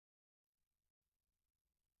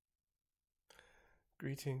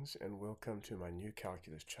Greetings and welcome to my new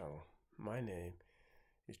calculus channel. My name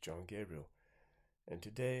is John Gabriel, and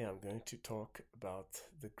today I'm going to talk about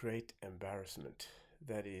the Great Embarrassment.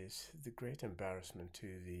 That is, the great embarrassment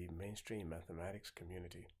to the mainstream mathematics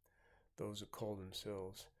community. Those who call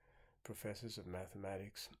themselves professors of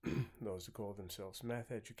mathematics, those who call themselves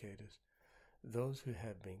math educators, those who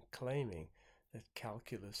have been claiming that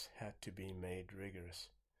calculus had to be made rigorous.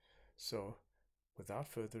 So, without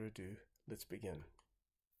further ado, let's begin.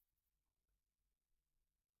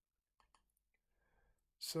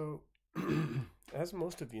 So, as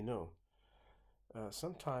most of you know,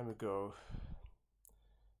 some time ago,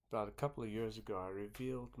 about a couple of years ago, I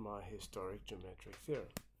revealed my historic geometric theorem.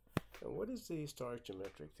 And what is the historic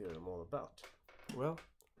geometric theorem all about? Well,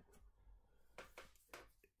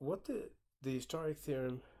 what the historic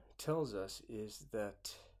theorem tells us is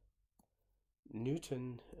that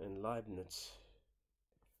Newton and Leibniz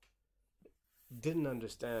didn't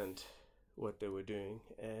understand what they were doing,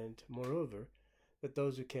 and moreover, that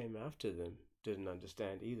those who came after them didn't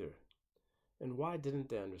understand either. And why didn't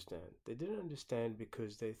they understand? They didn't understand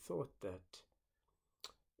because they thought that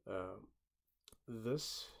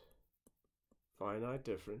this finite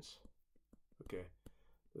difference,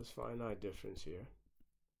 this finite difference here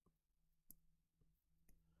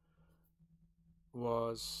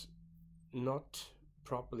was not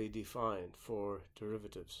properly defined for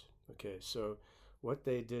derivatives. So what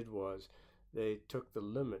they did was they took the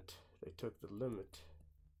limit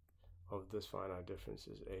of this finite difference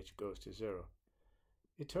as h goes to 0.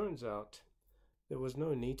 It turns out there was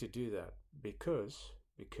no need to do that because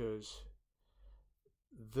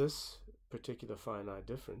this particular finite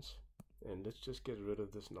difference, and let's just get rid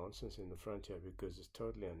of this nonsense in the front here because it's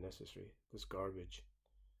totally unnecessary, this garbage.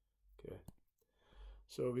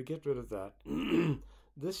 So we get rid of that.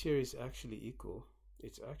 This here is actually equal.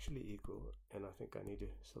 It's actually equal, and I think I need to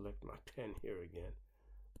select my pen here again.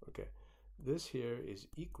 This here is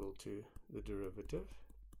equal to the derivative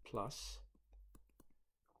plus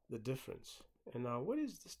the difference. And now what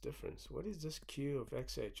is this difference? What is this q of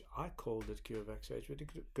xh? I called it q of xh, but it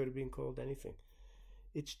could have been called anything.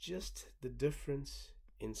 It's just the difference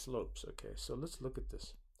in slopes. So let's look at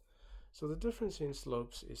this. So the difference in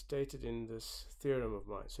slopes is stated in this theorem of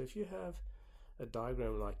mine. So if you have a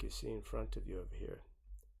diagram like you see in front of you over here,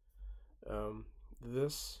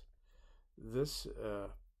 this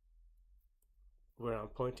where I'm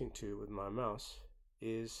pointing to with my mouse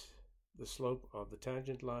is the slope of the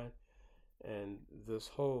tangent line, and this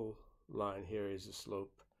whole line here is the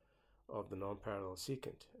slope of the non-parallel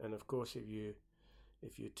secant. And of course, if you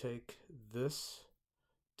take this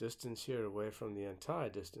distance here away from the entire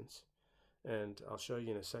distance, and I'll show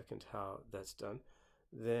you in a second how that's done,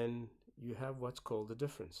 then you have what's called the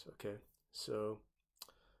difference. So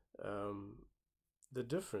the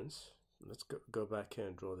difference, let's go back here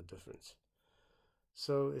and draw the difference.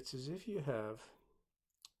 So it's as if you have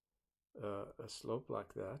a slope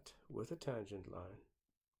like that with a tangent line,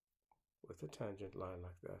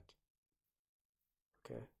 like that.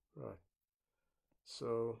 Right.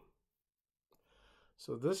 So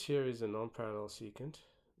this here is a non-parallel secant,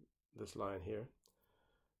 this line here.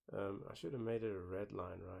 I should have made it a red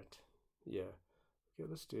line, right? Yeah.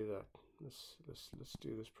 Let's do that. Let's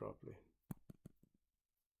do this properly.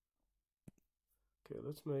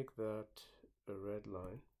 Let's make that a red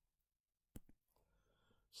line.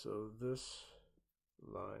 So this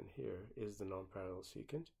line here is the non-parallel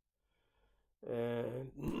secant,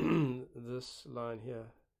 and this line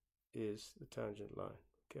here is the tangent line.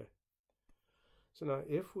 So now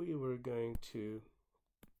if we were going to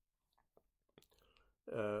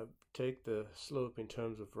take the slope in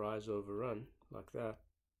terms of rise over run like that,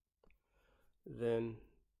 then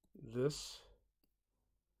the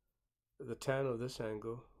tan of this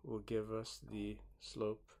angle will give us the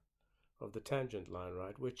slope of the tangent line,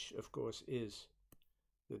 right? Which of course is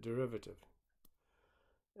the derivative.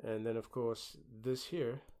 And then of course this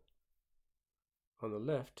here on the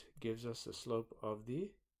left gives us the slope of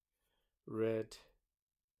the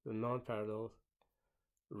non-parallel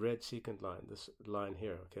red secant line, this line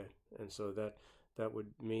here. And so that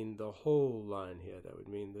would mean the whole line here. That would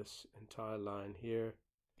mean this entire line here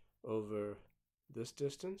over this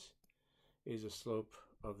distance is the slope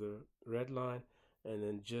of the red line, and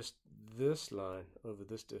then just this line over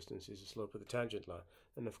this distance is the slope of the tangent line.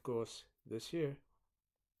 And of course this here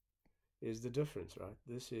is the difference, right?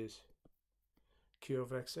 This is q of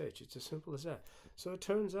xh. It's as simple as that. So it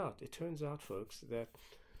turns out folks, that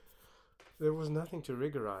there was nothing to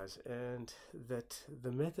rigorize, and that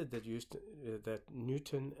the method that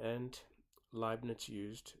Newton and Leibniz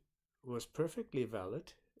used was perfectly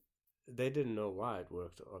valid. they didn't know why it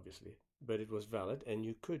worked, obviously, but it was valid, and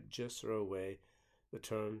you could just throw away the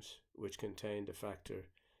terms which contained a factor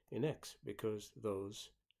in x, because those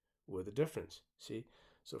were the difference. See?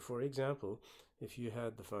 So for example, if you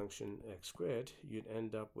had the function x squared, you'd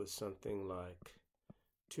end up with something like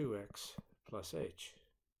 2x plus h.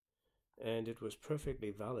 And it was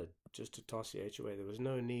perfectly valid just to toss the h away. There was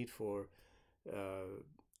no need for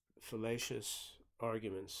fallacious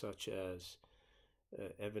arguments such as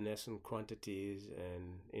evanescent quantities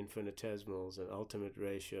and infinitesimals and ultimate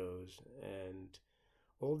ratios and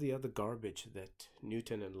all the other garbage that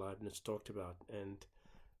Newton and Leibniz talked about, and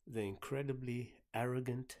the incredibly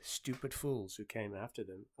arrogant, stupid fools who came after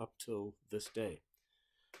them up till this day.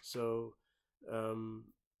 So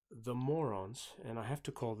the morons, and I have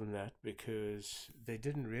to call them that because they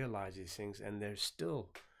didn't realize these things, and they're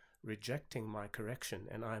still rejecting my correction,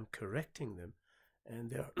 and I'm correcting them,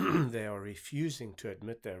 and they are refusing to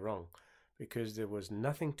admit they're wrong, because there was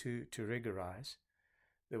nothing to rigorize.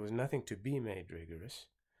 There was nothing to be made rigorous.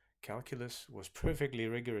 Calculus was perfectly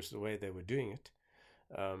rigorous the way they were doing it.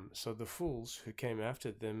 So the fools who came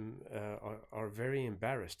after them are very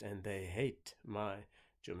embarrassed, and they hate my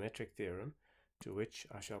geometric theorem, to which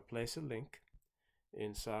I shall place a link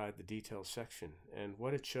inside the details section. And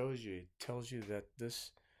what it shows you, it tells you that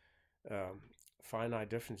this finite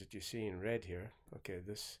difference that you see in red here, okay,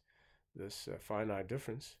 this finite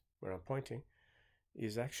difference where I'm pointing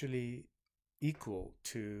is actually equal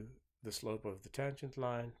to the slope of the tangent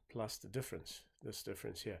line plus the difference, this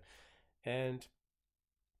difference here. And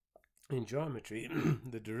in geometry,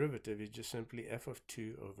 the derivative is just simply f of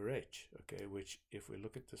 2 over h, okay, which if we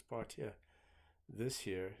look at this part here, this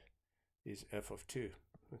here is f of 2,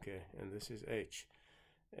 okay, and this is h.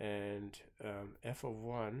 And f of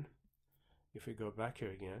 1, if we go back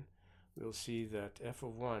here again, we'll see that f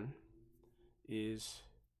of 1 is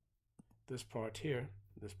this part here.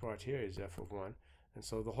 This part here is f of 1, and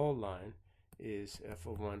so the whole line is f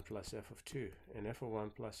of 1 plus f of 2, and f of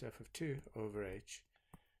 1 plus f of 2 over h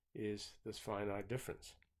is this finite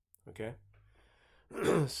difference, okay?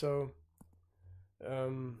 So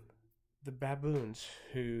the baboons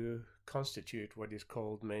who constitute what is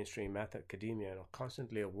called mainstream math academia and are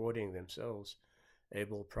constantly awarding themselves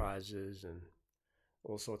Abel prizes and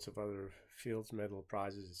all sorts of other Fields Medal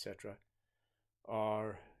prizes, etc.,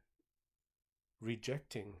 are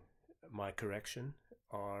rejecting my correction,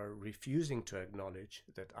 are refusing to acknowledge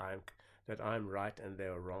that I'm right and they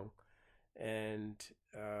are wrong. And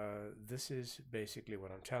this is basically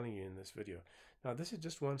what I'm telling you in this video. Now, this is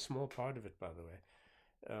just one small part of it, by the way.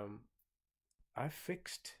 I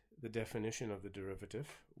fixed the definition of the derivative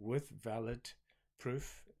with valid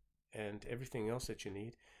proof and everything else that you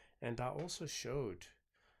need. And I also showed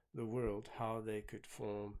the world how they could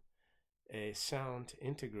form a sound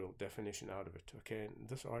integral definition out of it. Okay, and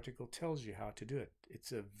this article tells you how to do it.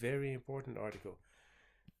 It's a very important article.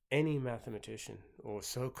 Any mathematician or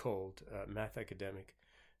so-called math academic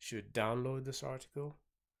should download this article,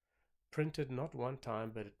 print it not one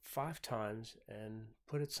time but 5 times, and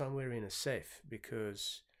put it somewhere in a safe,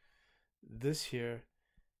 because this here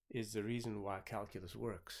is the reason why calculus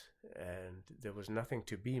works. And there was nothing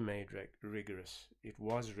to be made rigorous. It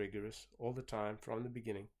was rigorous all the time from the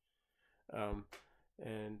beginning.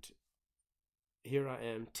 And here I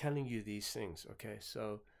am telling you these things, okay?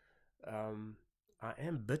 So I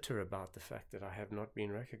am bitter about the fact that I have not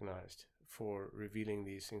been recognized for revealing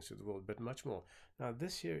these things to the world, but much more. Now,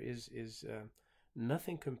 this here is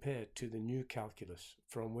nothing compared to the new calculus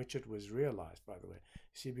from which it was realized, by the way.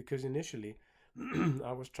 See, because initially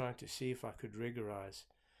I was trying to see if I could rigorize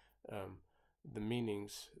the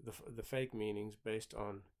meanings, the fake meanings, based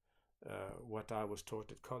on what I was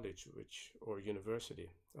taught at college, or university.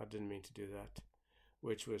 I didn't mean to do that,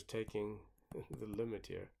 which was taking the limit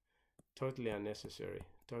here. Totally unnecessary,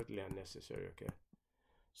 okay?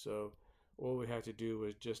 So all we had to do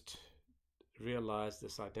was just realize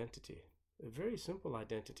this identity. A very simple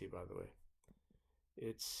identity, by the way.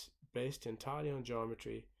 It's based entirely on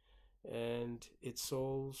geometry, and it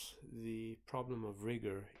solves the problem of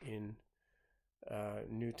rigor in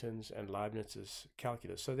Newton's and Leibniz's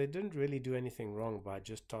calculus. So they didn't really do anything wrong by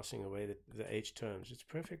just tossing away the h terms. It's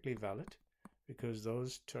perfectly valid, because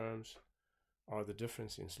those terms are the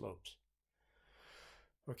difference in slopes.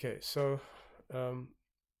 Okay, so I'm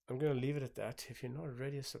going to leave it at that. If you're not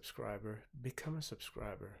already a subscriber, become a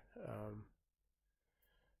subscriber.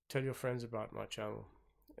 Tell your friends about my channel,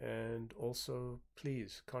 and also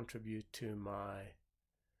please contribute to my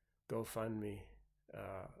GoFundMe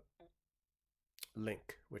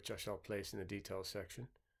link, which I shall place in the details section.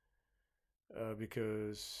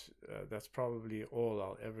 because that's probably all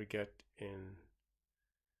I'll ever get in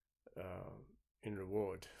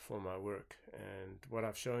reward for my work. And what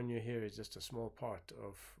I've shown you here is just a small part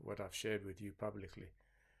of what I've shared with you publicly.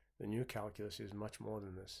 The new calculus is much more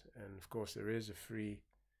than this, and of course there is a free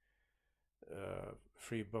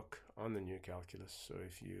book on the new calculus. So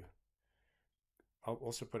I'll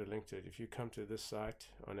also put a link to it. If you come to this site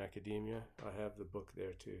on academia, I have the book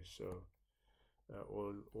there too. So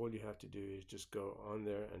all you have to do is just go on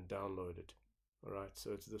there and download it. All right,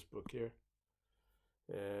 so it's this book here,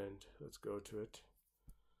 and let's go to it.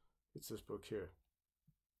 It's this book here,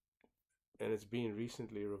 and it's been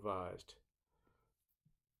recently revised.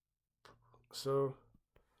 So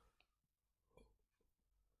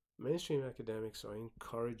mainstream academics are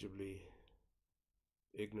incorrigibly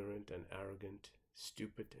ignorant and arrogant,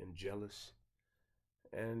 stupid and jealous,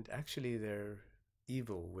 and actually they're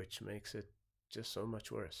evil, which makes it just so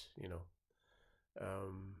much worse, you know.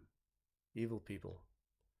 Evil people.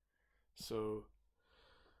 So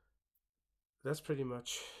that's pretty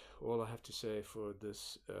much all I have to say for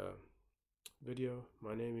this video.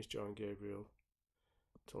 My name is John Gabriel.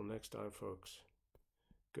 Till next time, folks.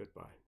 Goodbye.